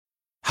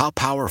How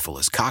powerful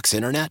is Cox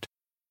Internet?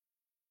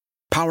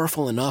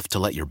 Powerful enough to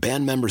let your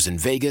band members in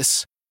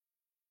Vegas,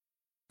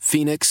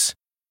 Phoenix,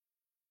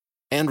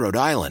 and Rhode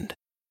Island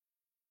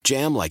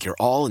jam like you're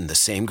all in the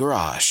same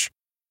garage.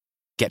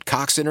 Get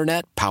Cox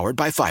Internet powered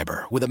by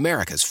fiber with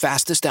America's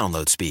fastest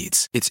download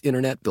speeds. It's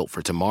internet built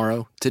for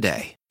tomorrow,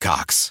 today.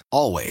 Cox,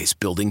 always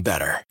building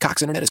better.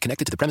 Cox Internet is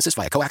connected to the premises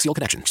via coaxial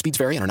connection. Speeds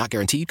vary and are not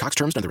guaranteed. Cox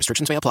terms and other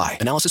restrictions may apply.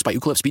 Analysis by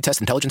Ookla Speed Test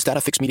Intelligence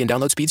Data. Fixed median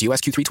download speeds. US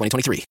Q3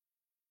 2023.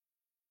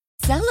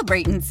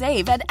 Celebrate and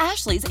save at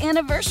Ashley's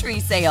Anniversary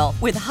Sale.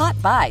 With Hot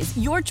Buys,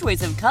 your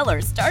choice of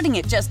colors starting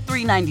at just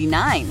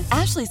 $3.99.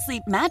 Ashley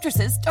Sleep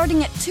mattresses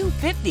starting at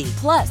 $2.50.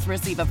 Plus,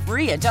 receive a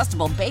free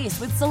adjustable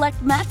base with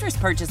select mattress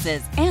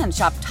purchases. And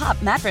shop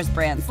top mattress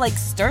brands like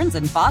Stearns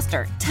 &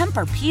 Foster,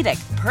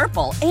 Tempur-Pedic,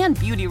 Purple, and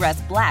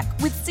Beautyrest Black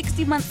with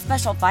 60-month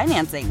special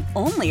financing.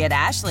 Only at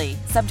Ashley.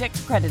 Subject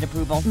to credit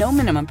approval. No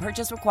minimum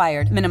purchase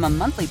required. Minimum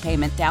monthly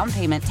payment, down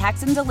payment,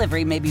 tax, and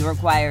delivery may be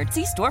required.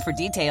 See store for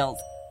details.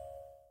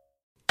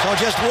 So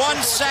just 1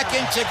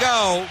 second to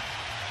go.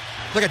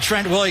 Look at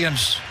Trent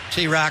Williams,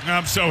 T-Rock.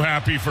 I'm so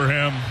happy for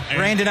him.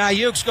 Brandon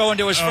Ayuk's going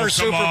to his first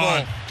Super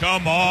Bowl.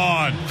 Come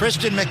on.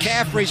 Christian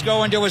McCaffrey's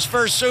going to his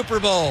first Super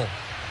Bowl.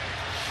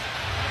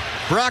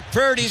 Brock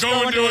Purdy's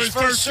going to his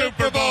first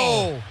Super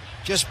Bowl.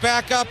 Just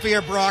back up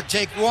here, Brock.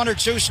 Take 1 or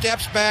 2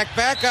 steps back.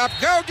 Back up.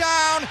 Go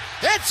down.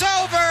 It's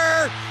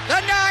over.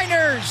 The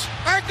Niners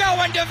are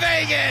going to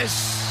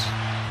Vegas.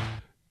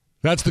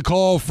 That's the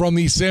call from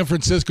the San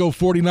Francisco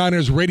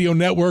 49ers radio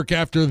network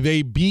after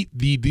they beat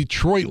the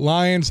Detroit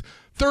Lions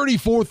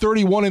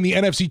 34-31 in the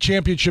NFC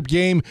Championship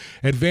game,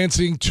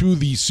 advancing to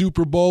the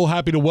Super Bowl.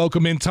 Happy to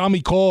welcome in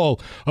Tommy Call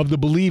of the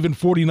Bleav in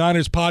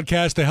 49ers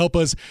podcast to help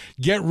us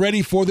get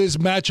ready for this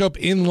matchup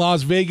in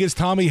Las Vegas.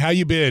 Tommy, how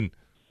you been?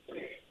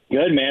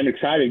 Good, man.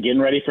 Excited. Getting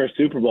ready for a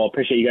Super Bowl.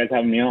 Appreciate you guys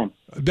having me on.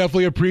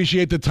 Definitely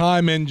appreciate the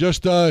time. And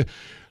just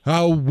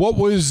what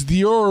was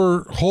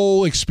your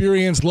whole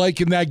experience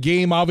like in that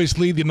game?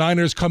 Obviously, the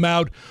Niners come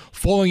out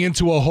falling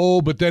into a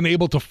hole, but then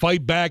able to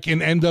fight back and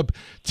end up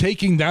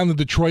taking down the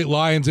Detroit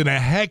Lions in a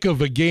heck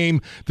of a game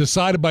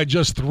decided by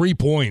just 3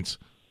 points.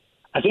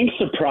 I think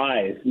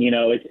surprise.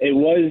 It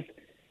was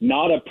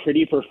not a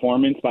pretty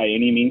performance by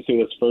any means through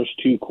those first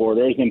 2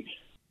 quarters. And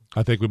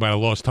I think we might have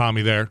lost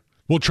Tommy there.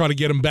 We'll try to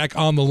get him back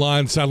on the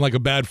line. Sound like a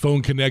bad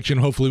phone connection.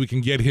 Hopefully we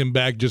can get him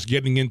back, just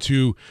getting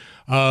into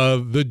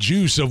the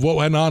juice of what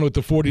went on with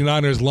the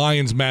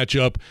 49ers-Lions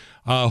matchup.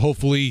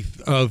 Hopefully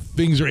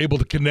things are able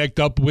to connect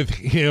up with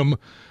him.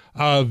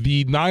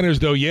 The Niners,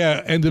 though,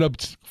 ended up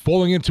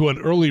falling into an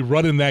early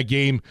run in that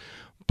game.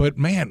 But,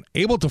 man,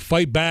 able to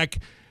fight back.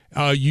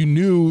 You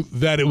knew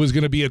that it was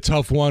going to be a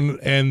tough one,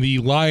 and the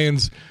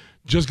Lions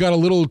just got a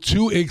little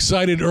too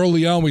excited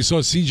early on. We saw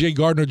C.J.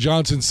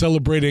 Gardner-Johnson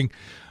celebrating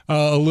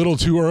a little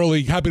too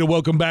early. Happy to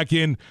welcome back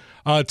in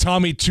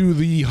Tommy to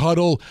the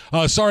huddle.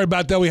 Sorry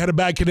about that. We had a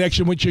bad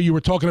connection with you. You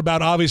were talking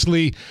about,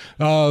 obviously,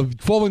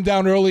 falling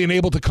down early and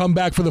able to come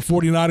back for the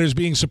 49ers,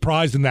 being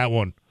surprised in that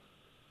one.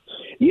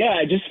 Yeah,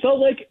 I just felt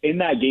like in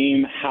that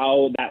game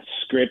how that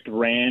script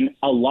ran,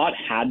 a lot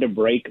had to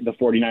break the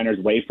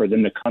 49ers' way for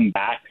them to come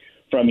back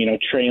from,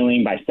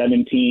 trailing by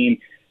 17.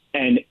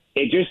 And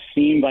it just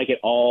seemed like it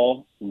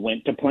all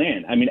went to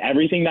plan. I mean,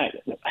 everything that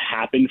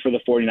happened for the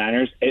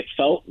 49ers, it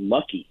felt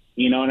lucky,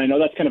 and I know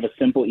that's kind of a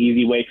simple,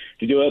 easy way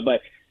to do it,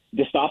 but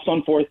the stops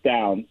on 4th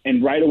down,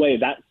 and right away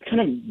that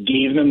kind of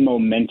gave them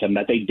momentum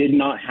that they did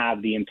not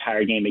have the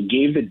entire game. It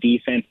gave the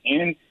defense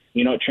and,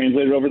 it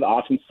translated over the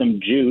offense some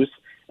juice,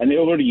 and they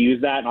were able to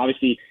use that. And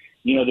obviously,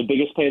 the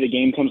biggest play of the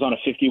game comes on a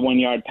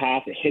 51-yard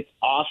pass. It hits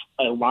off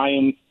a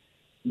Lions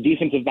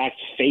defensive back's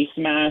face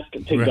mask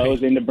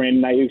goes into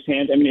Brandon Ayuk's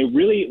hands. I mean, it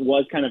really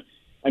was kind of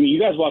 – you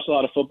guys watched a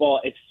lot of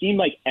football. It seemed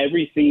like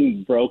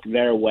everything broke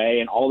their way,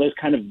 and all this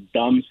kind of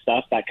dumb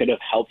stuff that could have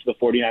helped the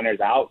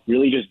 49ers out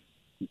really just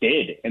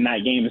did in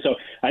that game. So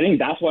I think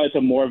that's why it's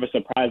more of a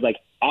surprise. Like,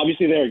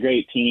 obviously they're a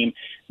great team.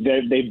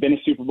 They've been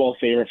a Super Bowl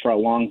favorite for a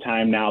long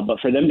time now, but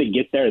for them to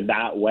get there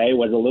that way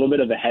was a little bit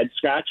of a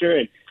head-scratcher,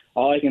 and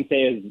all I can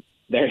say is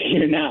they're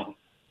here now.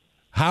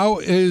 How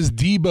is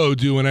Deebo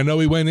doing? I know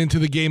he went into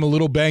the game a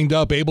little banged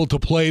up, able to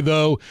play,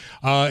 though,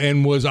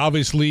 and was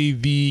obviously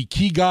the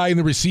key guy in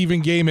the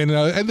receiving game and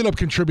ended up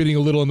contributing a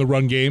little in the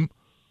run game.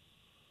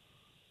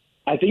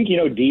 I think,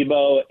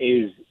 Deebo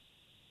he's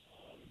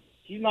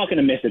not going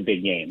to miss a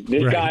big game.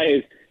 This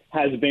guy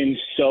has been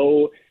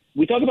so –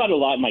 we talk about it a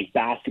lot in,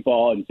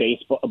 basketball and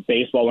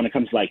baseball when it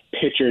comes to,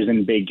 pitchers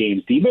in big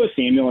games. Deebo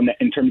Samuel,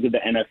 in terms of the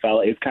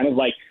NFL, is kind of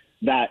like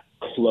that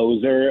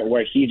closer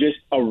where he just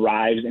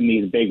arrives in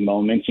these big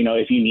moments.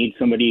 If you need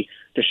somebody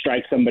to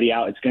strike somebody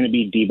out, it's going to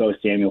be Deebo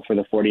Samuel for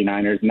the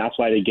 49ers, and that's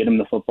why they get him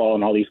the football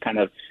in all these kind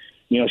of,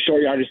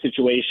 short yardage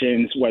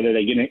situations, whether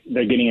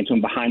they're getting into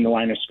him behind the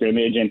line of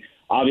scrimmage. And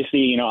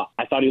obviously,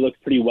 I thought he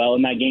looked pretty well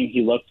in that game.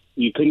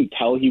 You couldn't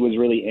tell he was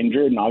really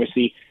injured, and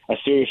obviously a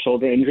serious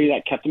shoulder injury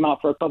that kept him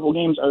out for a couple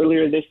games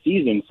earlier this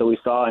season. So we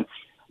saw, and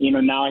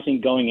now I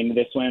think going into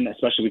this one,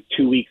 especially with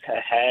 2 weeks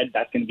ahead,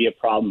 that's going to be a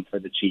problem for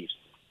the Chiefs.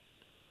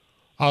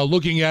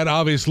 Looking at,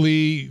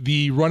 obviously,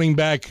 the running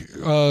back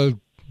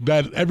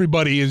that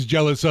everybody is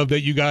jealous of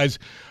that you guys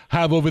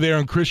have over there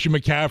on Christian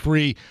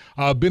McCaffrey,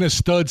 been a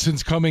stud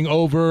since coming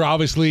over.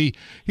 Obviously,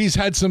 he's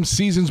had some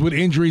seasons with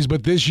injuries,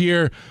 but this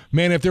year,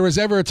 man, if there was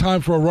ever a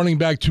time for a running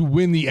back to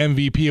win the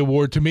MVP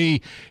award, to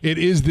me, it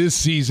is this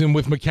season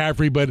with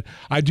McCaffrey, but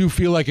I do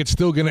feel like it's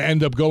still going to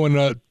end up going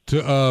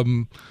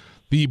to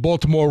the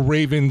Baltimore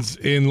Ravens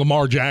in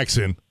Lamar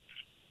Jackson.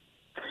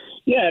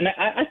 Yeah, and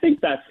I think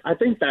that's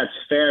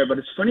fair, but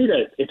it's funny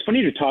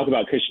to talk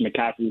about Christian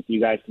McCaffrey with you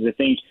guys, because I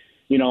think,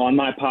 on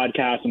my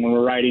podcast and when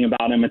we're writing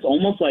about him, it's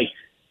almost like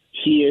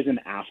he is an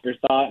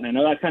afterthought. And I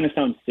know that kind of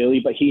sounds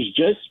silly, but he's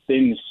just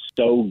been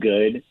so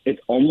good. It's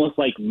almost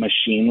like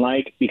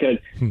machine-like, because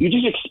you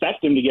just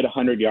expect him to get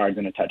 100 yards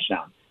and a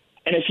touchdown.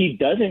 And if he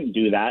doesn't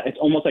do that, it's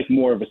almost like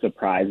more of a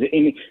surprise.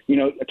 And,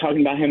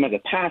 talking about him as a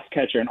pass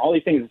catcher and all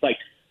these things, it's like,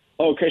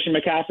 oh, Christian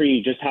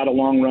McCaffrey just had a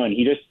long run.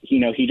 He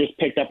just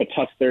picked up a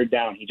tough third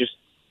down. He just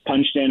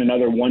punched in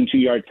another 1-2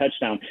 yard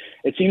touchdown.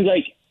 It seems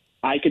like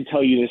I could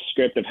tell you the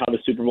script of how the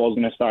Super Bowl is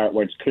going to start,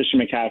 where it's Christian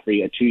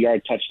McCaffrey, a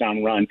 2-yard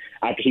touchdown run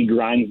after he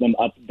grinds them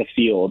up the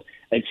field.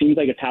 It seems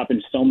like it's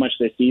happened so much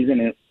this season.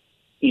 And,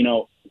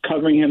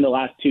 covering him the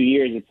last 2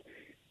 years, it's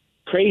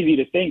crazy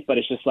to think, but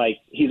it's just like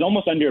he's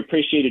almost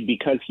underappreciated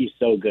because he's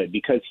so good,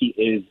 because he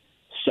is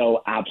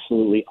so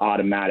absolutely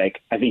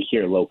automatic, I think,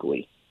 here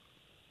locally.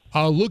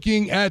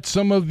 Looking at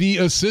some of the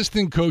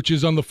assistant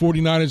coaches on the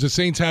 49ers, the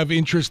Saints have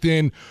interest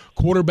in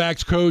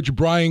quarterbacks coach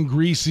Brian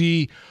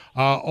Griese,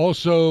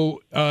 also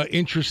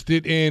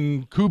interested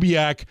in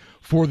Kubiak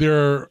for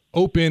their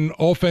open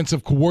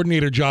offensive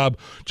coordinator job.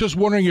 Just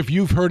wondering if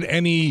you've heard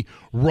any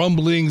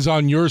rumblings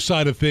on your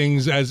side of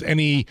things, as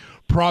any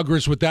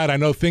progress with that. I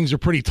know things are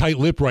pretty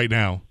tight-lipped right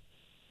now.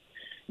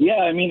 Yeah,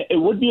 I mean, it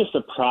would be a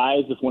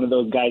surprise if one of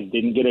those guys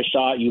didn't get a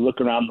shot. You look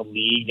around the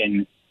league,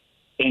 and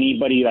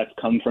anybody that's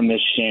come from this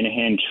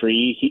Shanahan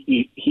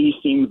tree, he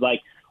seems like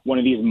one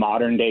of these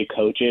modern day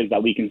coaches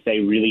that we can say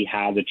really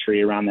has a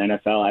tree around the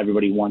NFL.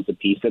 Everybody wants a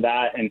piece of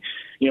that. And,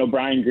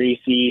 Brian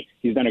Griese,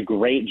 he's done a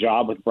great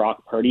job with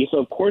Brock Purdy. So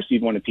of course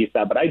you'd want a piece of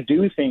that. But I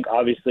do think,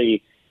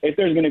 obviously, if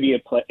there's going to be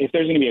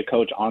a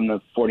coach on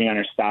the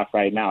 49ers staff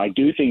right now, I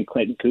do think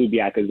Klint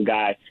Kubiak is the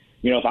guy.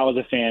 If I was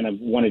a fan of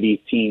one of these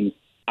teams,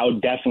 I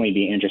would definitely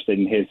be interested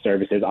in his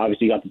services.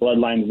 Obviously you got the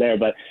bloodlines there,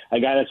 but a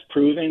guy that's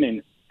proven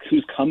and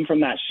who's come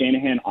from that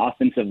Shanahan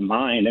offensive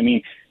mind. I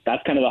mean,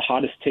 that's kind of the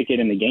hottest ticket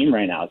in the game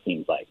right now, it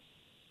seems like.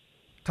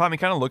 Tommy,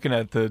 kind of looking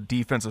at the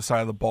defensive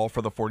side of the ball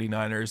for the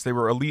 49ers, they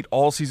were elite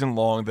all season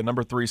long, the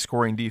number 3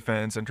 scoring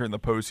defense entering the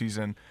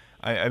postseason.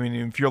 I mean,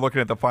 if you're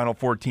looking at the final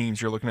 4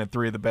 teams, you're looking at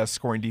 3 of the best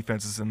scoring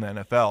defenses in the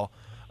NFL.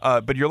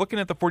 But you're looking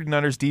at the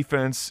 49ers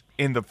defense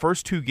in the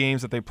first 2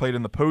 games that they played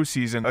in the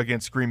postseason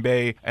against Green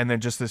Bay and then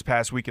just this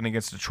past weekend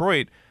against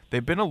Detroit.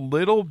 They've been a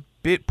little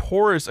bit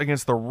porous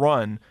against the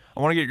run.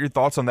 I want to get your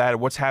thoughts on that.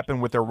 What's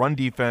happened with their run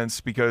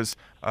defense, because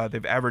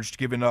they've averaged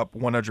giving up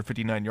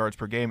 159 yards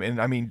per game.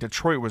 And, I mean,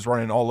 Detroit was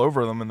running all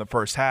over them in the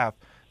first half.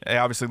 They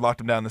obviously locked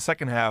them down in the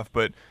second half,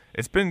 but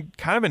it's been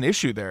kind of an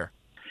issue there.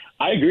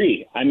 I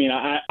agree. I mean,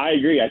 I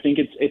agree. I think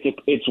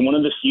it's one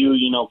of the few,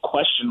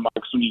 question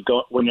marks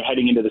when you're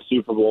heading into the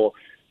Super Bowl,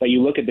 that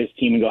you look at this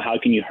team and go, how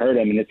can you hurt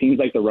them? And it seems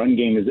like the run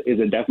game is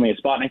definitely a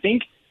spot. And I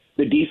think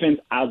the defense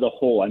as a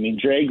whole, I mean,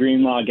 Dre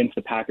Greenlaw against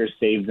the Packers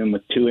saved them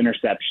with 2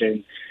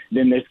 interceptions.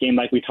 Then this game,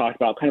 like we talked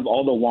about, kind of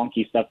all the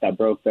wonky stuff that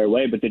broke their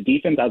way. But the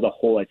defense as a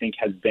whole, I think,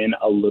 has been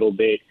a little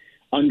bit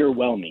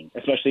underwhelming,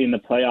 especially in the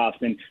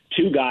playoffs. And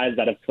 2 guys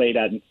that have played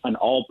at an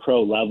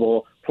all-pro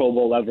level, Pro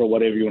Bowl level,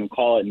 whatever you want to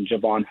call it, and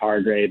Javon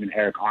Hargrave and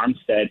Eric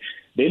Armstead,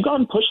 they've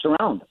gotten pushed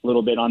around a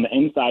little bit on the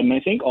inside. And I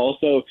think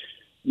also,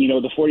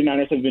 the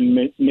 49ers have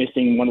been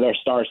missing one of their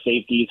star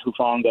safeties,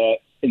 Hufanga,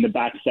 in the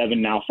back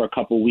 7 now for a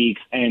couple weeks.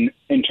 And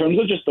in terms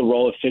of just the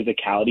role of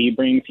physicality he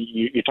brings,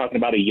 you're talking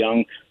about a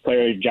young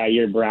player,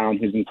 Jair Brown,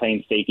 who's been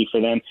playing safety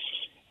for them.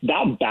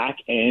 That back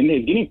end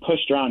is getting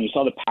pushed around. You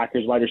saw the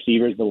Packers wide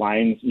receivers, the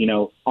Lions,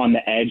 on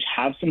the edge,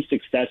 have some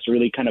success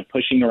really kind of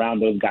pushing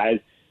around those guys,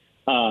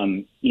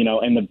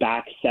 in the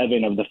back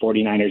 7 of the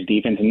 49ers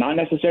defense, and not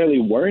necessarily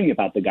worrying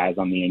about the guys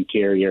on the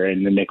interior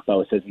and the Nick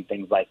Bosa's and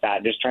things like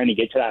that, just trying to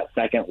get to that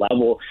second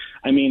level.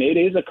 I mean, it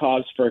is a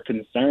cause for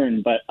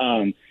concern, but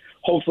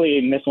hopefully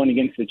in this one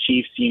against the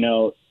Chiefs,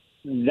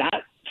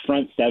 that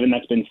front 7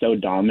 that's been so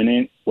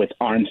dominant with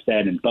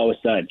Armstead and Bosa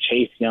and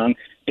Chase Young,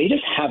 they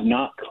just have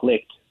not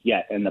clicked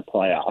yet in the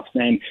playoffs.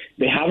 And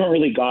they haven't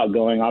really got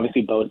going.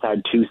 Obviously, Bosa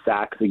had 2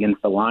 sacks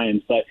against the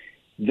Lions, but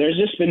there's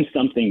just been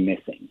something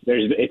missing.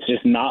 It's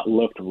just not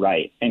looked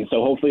right. And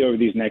so hopefully over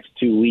these next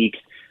 2 weeks,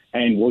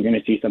 and we're going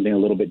to see something a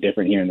little bit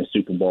different here in the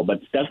Super Bowl, but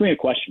it's definitely a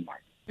question mark.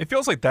 It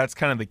feels like that's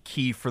kind of the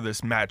key for this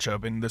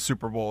matchup in the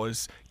Super Bowl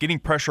is getting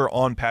pressure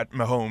on Pat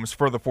Mahomes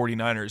for the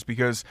 49ers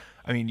because,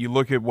 I mean, you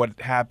look at what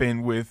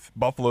happened with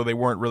Buffalo, they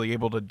weren't really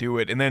able to do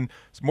it. And then,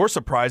 more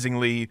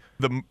surprisingly,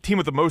 the team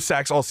with the most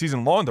sacks all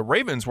season long, the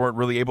Ravens, weren't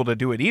really able to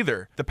do it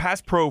either. The pass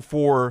pro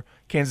for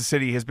Kansas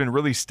City has been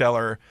really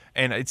stellar,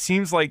 and it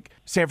seems like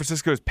San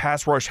Francisco's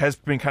pass rush has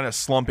been kind of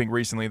slumping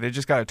recently. They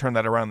just got to turn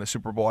that around in the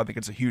Super Bowl. I think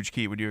it's a huge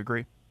key. Would you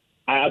agree?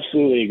 I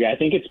absolutely agree. I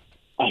think it's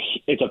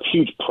a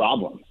huge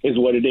problem is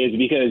what it is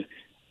because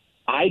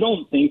I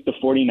don't think the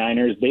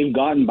 49ers, they've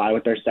gotten by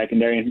with their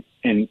secondary,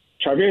 and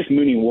Charvarius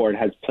Mooney-Ward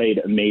has played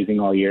amazing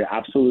all year,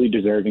 absolutely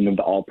deserving of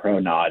the All-Pro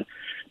nod.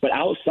 But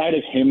outside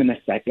of him in the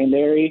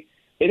secondary,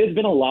 it has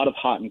been a lot of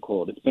hot and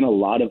cold. It's been a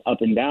lot of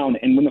up and down.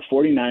 And when the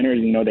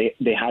 49ers,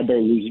 they had their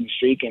losing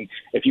streak, and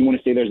if you want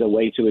to say there's a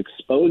way to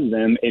expose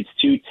them, it's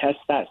to test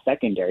that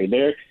secondary.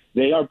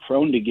 They are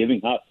prone to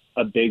giving up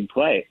a big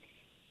play.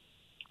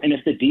 And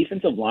if the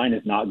defensive line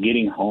is not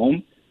getting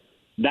home,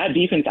 that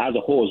defense as a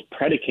whole is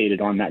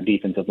predicated on that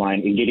defensive line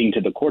and getting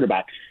to the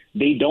quarterback.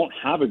 They don't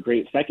have a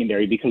great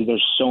secondary because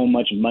there's so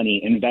much money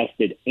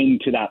invested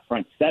into that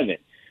front seven.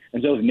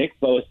 And so if Nick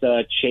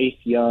Bosa, Chase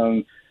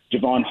Young,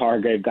 Javon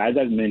Hargrave, guys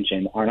I've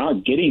mentioned, are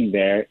not getting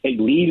there, it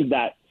leaves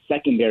that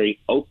secondary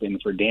open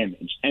for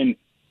damage. And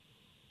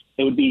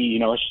it would be,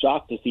 a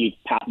shock to see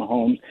Pat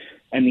Mahomes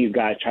and these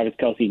guys, Travis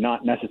Kelce,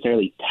 not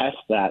necessarily test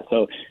that.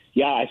 So,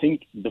 yeah, I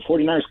think the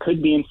 49ers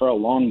could be in for a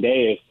long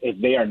day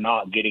if they are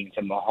not getting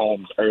to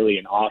Mahomes early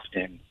and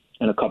often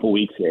in a couple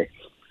weeks here.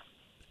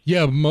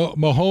 Yeah,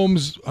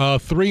 Mahomes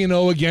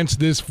 3-0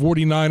 against this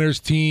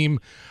 49ers team,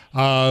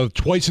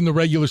 twice in the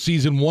regular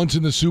season, once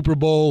in the Super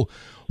Bowl.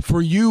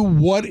 For you,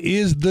 what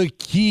is the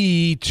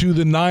key to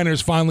the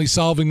Niners finally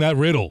solving that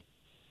riddle?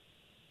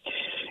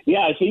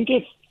 Yeah, I think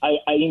it's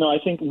I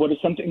think what is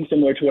something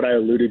similar to what I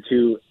alluded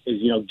to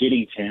is,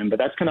 getting to him, but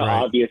that's kind of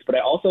obvious. But I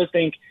also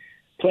think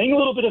playing a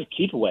little bit of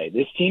keep away.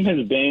 This team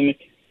has been,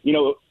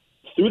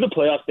 through the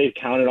playoffs, they've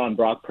counted on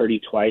Brock Purdy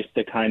twice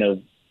to kind of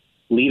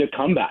lead a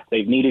comeback.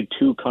 They've needed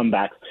 2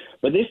 comebacks.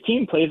 But this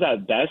team plays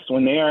at best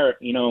when they are,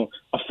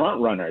 a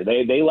front runner.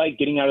 They like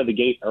getting out of the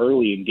gate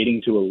early and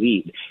getting to a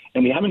lead.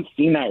 And we haven't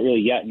seen that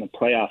really yet in the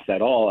playoffs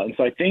at all. And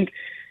so I think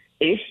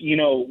if,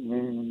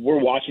 we're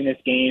watching this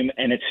game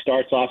and it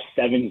starts off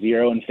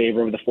 7-0 in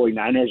favor of the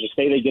 49ers, or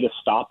say they get a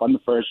stop on the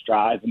first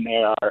drive and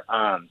they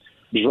are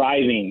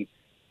driving,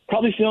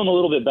 probably feeling a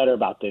little bit better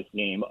about this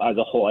game as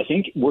a whole. I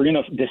think we're going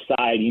to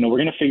decide, we're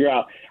going to figure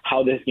out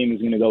how this game is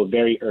going to go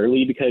very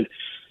early because,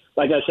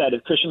 like I said,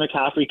 if Christian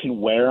McCaffrey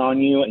can wear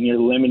on you and you're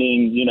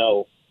limiting,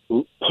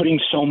 putting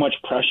so much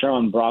pressure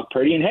on Brock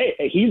Purdy, and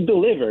hey, he's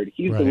delivered.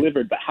 He's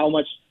delivered, but how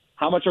much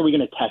are we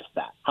going to test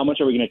that? How much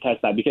are we going to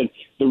test that? Because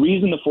the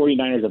reason the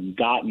 49ers have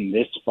gotten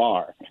this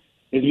far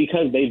is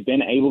because they've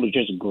been able to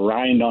just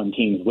grind on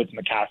teams with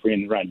McCaffrey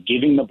in the run,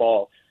 giving the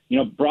ball.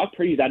 Brock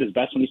Purdy's at his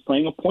best when he's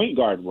playing a point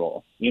guard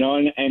role,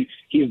 and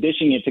he's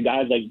dishing it to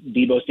guys like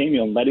Deebo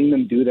Samuel and letting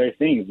them do their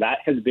things. That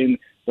has been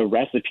the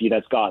recipe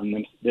that's gotten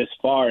them this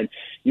far. And,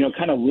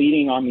 kind of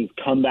leading on these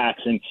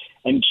comebacks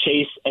and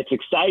Chase, it's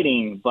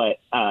exciting, but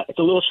it's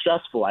a little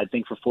stressful, I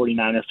think, for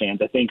 49er fans.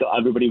 I think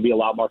everybody would be a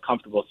lot more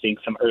comfortable seeing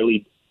some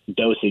early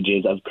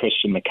dosages of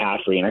Christian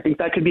McCaffrey, and I think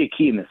that could be a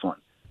key in this one.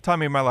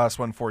 Tommy, my last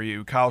one for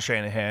you, Kyle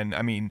Shanahan.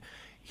 I mean,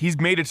 he's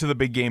made it to the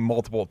big game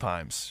multiple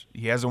times.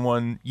 He hasn't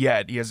won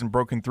yet. He hasn't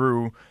broken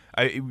through.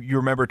 You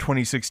remember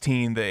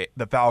 2016,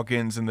 the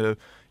Falcons and the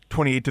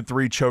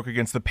 28-3 choke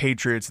against the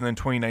Patriots, and then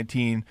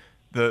 2019,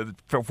 the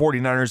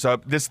 49ers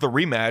up. This is the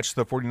rematch.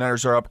 The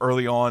 49ers are up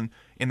early on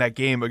in that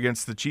game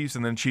against the Chiefs,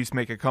 and then Chiefs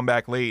make a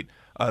comeback late.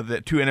 The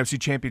 2 NFC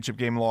Championship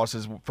game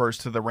losses,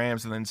 first to the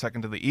Rams and then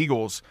second to the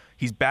Eagles.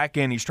 He's back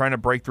in. He's trying to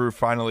break through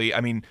finally.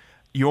 I mean,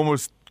 you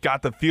almost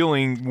got the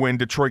feeling when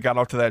Detroit got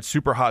off to that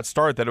super hot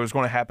start that it was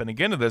going to happen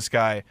again to this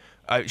guy.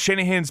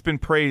 Shanahan's been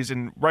praised,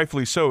 and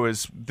rightfully so,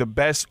 as the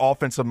best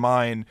offensive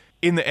mind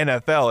in the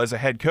NFL as a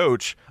head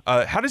coach.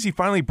 How does he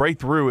finally break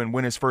through and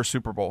win his first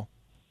Super Bowl?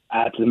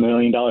 That's $1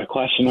 million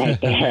question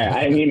right there.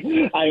 I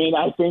mean,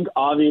 I think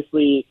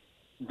obviously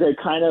the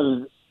kind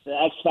of the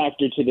X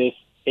factor to this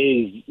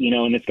is,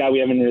 and this guy we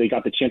haven't really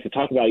got the chance to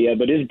talk about yet,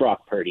 but is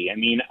Brock Purdy. I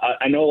mean,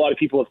 I know a lot of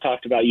people have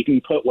talked about, you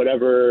can put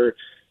whatever,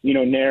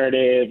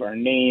 narrative or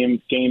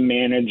name, game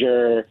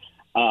manager,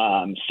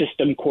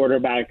 system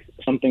quarterback,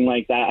 something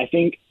like that. I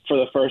think for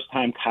the first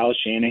time, Kyle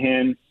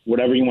Shanahan,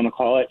 whatever you want to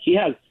call it, he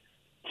has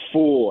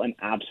full and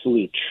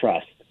absolute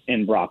trust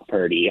in Brock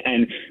Purdy,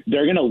 and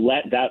they're going to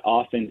let that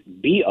offense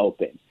be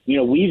open.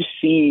 We've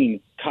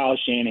seen Kyle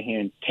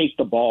Shanahan take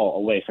the ball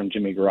away from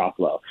Jimmy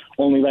Garoppolo,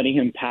 only letting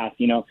him pass,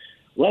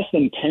 less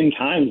than 10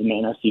 times in the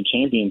NFC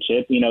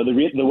Championship.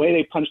 The way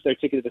they punched their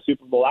ticket to the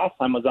Super Bowl last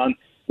time was on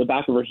the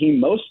back of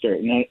Raheem Mostert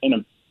in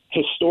a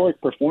historic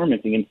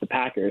performance against the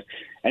Packers.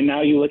 And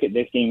now you look at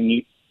this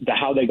game, and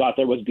how they got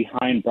there was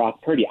behind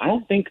Brock Purdy. I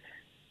don't think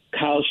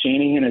Kyle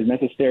Shanahan has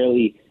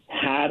necessarily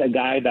had a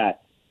guy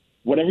that,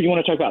 whatever you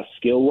want to talk about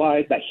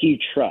skill-wise, that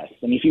he trusts.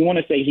 And if you want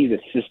to say he's a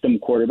system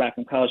quarterback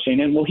in Kyle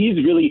Shanahan, well, he's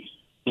really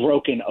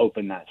broken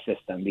open that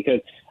system, because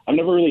I've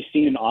never really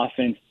seen an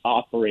offense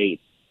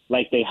operate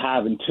like they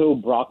have until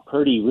Brock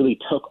Purdy really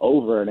took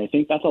over. And I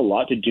think that's a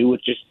lot to do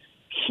with just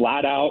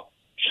flat out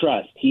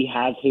trust. He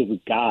has his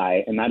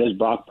guy, and that is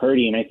Brock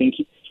Purdy. And I think,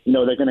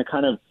 they're going to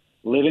kind of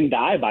live and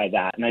die by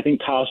that. And I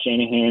think Kyle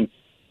Shanahan,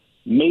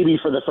 maybe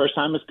for the first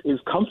time, is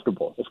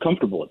comfortable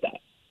with that.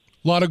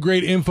 A lot of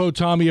great info,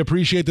 Tommy.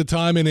 Appreciate the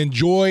time and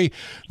enjoy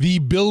the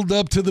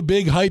build-up to the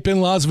big hype in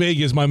Las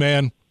Vegas, my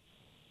man.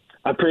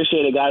 I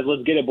appreciate it, guys.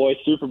 Let's get it, boys.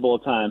 Super Bowl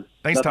time.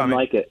 Thanks, Nothing Tommy.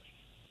 like it.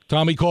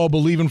 Tommy Call,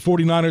 Bleav in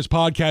 49ers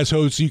podcast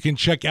host. You can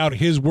check out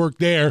his work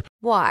there.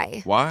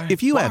 Why?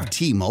 If you have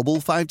T-Mobile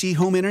 5G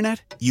home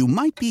internet, you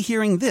might be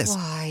hearing this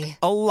Why?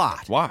 a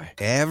lot. Why?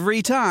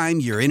 Every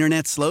time your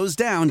internet slows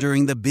down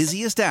during the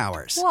busiest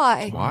hours.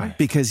 Why?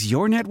 Because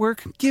your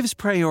network gives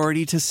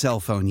priority to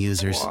cell phone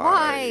users.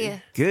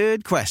 Why?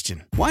 Good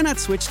question. Why not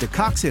switch to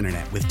Cox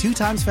Internet with 2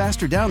 times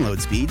faster download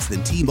speeds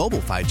than T-Mobile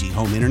 5G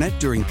home internet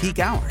during peak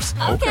hours?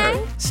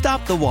 Okay.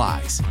 Stop the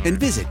whys and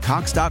visit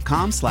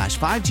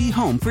cox.com/5G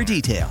home for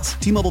details.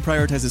 T-Mobile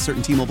prioritizes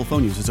certain T-Mobile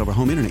phone users over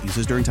home internet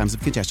users during times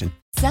of congestion.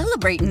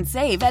 Celebrate and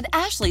save at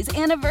Ashley's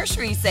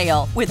Anniversary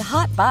Sale. With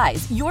Hot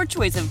Buys, your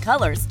choice of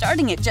colors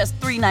starting at just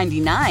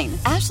 $3.99.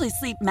 Ashley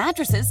Sleep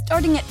mattresses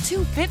starting at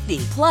 $2.50.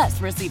 Plus,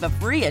 receive a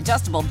free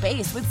adjustable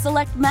base with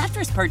select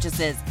mattress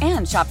purchases.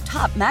 And shop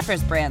top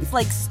mattress brands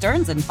like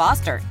Stearns &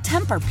 Foster,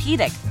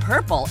 Tempur-Pedic,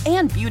 Purple,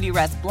 and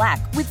Beautyrest Black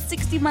with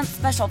 60-month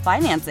special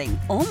financing.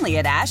 Only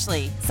at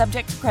Ashley.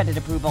 Subject to credit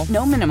approval.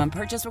 No minimum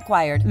purchase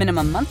required.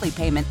 Minimum monthly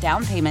payment,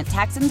 down payment,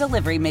 tax, and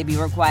delivery may be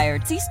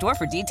required. See store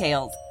for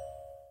details.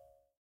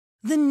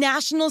 The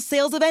national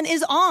sales event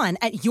is on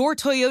at your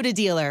Toyota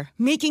dealer,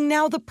 making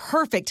now the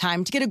perfect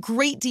time to get a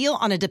great deal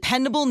on a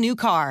dependable new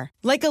car.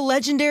 Like a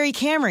legendary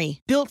Camry,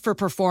 built for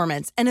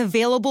performance and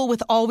available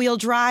with all-wheel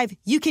drive,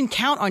 you can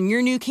count on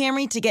your new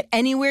Camry to get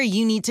anywhere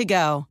you need to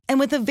go.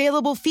 And with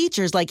available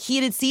features like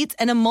heated seats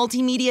and a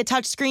multimedia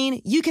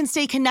touchscreen, you can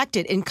stay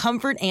connected in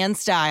comfort and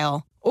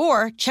style.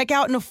 Or check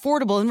out an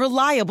affordable and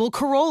reliable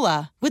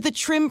Corolla with a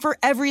trim for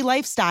every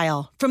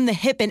lifestyle. From the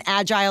hip and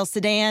agile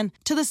sedan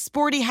to the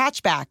sporty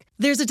hatchback,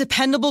 there's a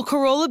dependable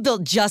Corolla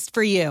built just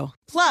for you.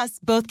 Plus,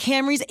 both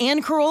Camrys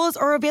and Corollas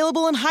are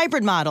available in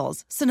hybrid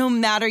models, so no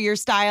matter your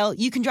style,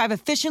 you can drive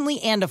efficiently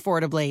and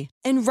affordably.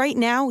 And right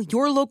now,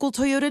 your local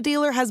Toyota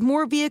dealer has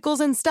more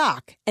vehicles in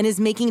stock and is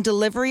making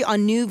delivery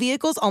on new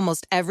vehicles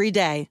almost every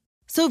day.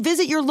 So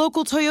visit your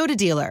local Toyota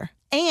dealer.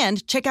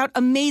 And check out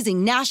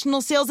amazing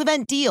national sales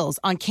event deals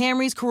on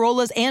Camrys,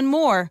 Corollas, and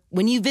more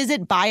when you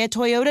visit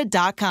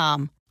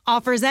buyatoyota.com.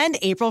 Offers end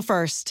April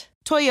 1st.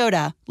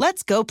 Toyota,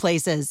 let's go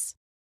places.